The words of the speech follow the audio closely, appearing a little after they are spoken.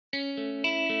I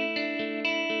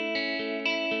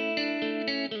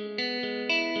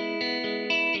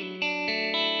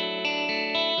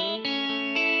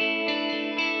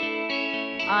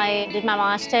did my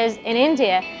master's in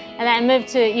India and then I moved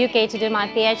to UK to do my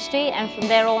PhD, and from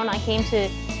there on I came to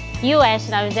US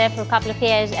and I was there for a couple of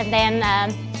years, and then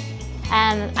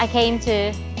I came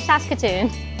to Saskatoon,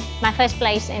 my first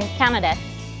place in Canada.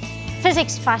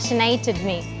 Physics fascinated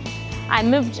me. I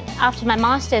moved after my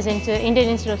master's into Indian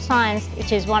Institute of Science,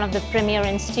 which is one of the premier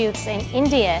institutes in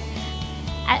India,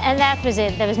 and that was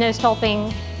it. There was no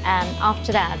stopping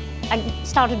after that. I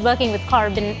started working with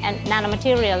carbon and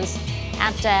nanomaterials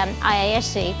at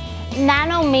IISc.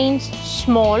 Nano means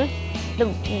small,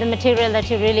 the material that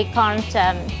you really can't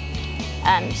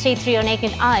see through your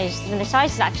naked eyes. When the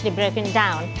size is actually broken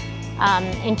down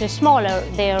into smaller,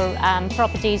 their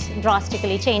properties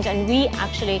drastically change, and we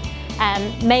actually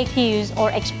make use or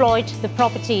exploit the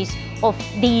properties of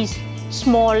these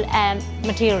small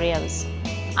materials.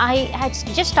 I had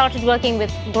just started working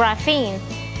with graphene.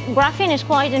 Graphene is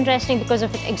quite interesting because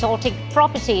of its exotic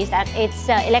properties, that its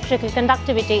electrical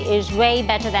conductivity is way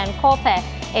better than copper,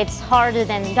 it's harder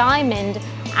than diamond,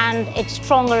 and it's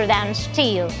stronger than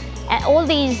steel. And all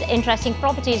these interesting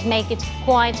properties make it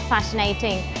quite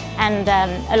fascinating, and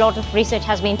a lot of research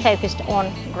has been focused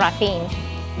on graphene.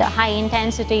 The high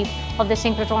intensity of the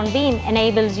synchrotron beam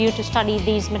enables you to study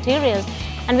these materials,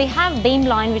 and we have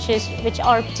beamline which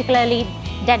are particularly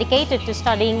dedicated to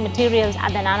studying materials at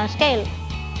the nanoscale.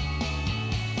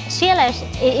 c.l.s.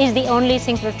 is the only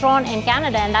synchrotron in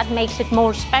Canada, and that makes it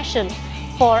more special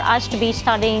for us to be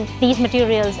studying these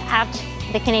materials at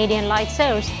the Canadian light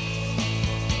source.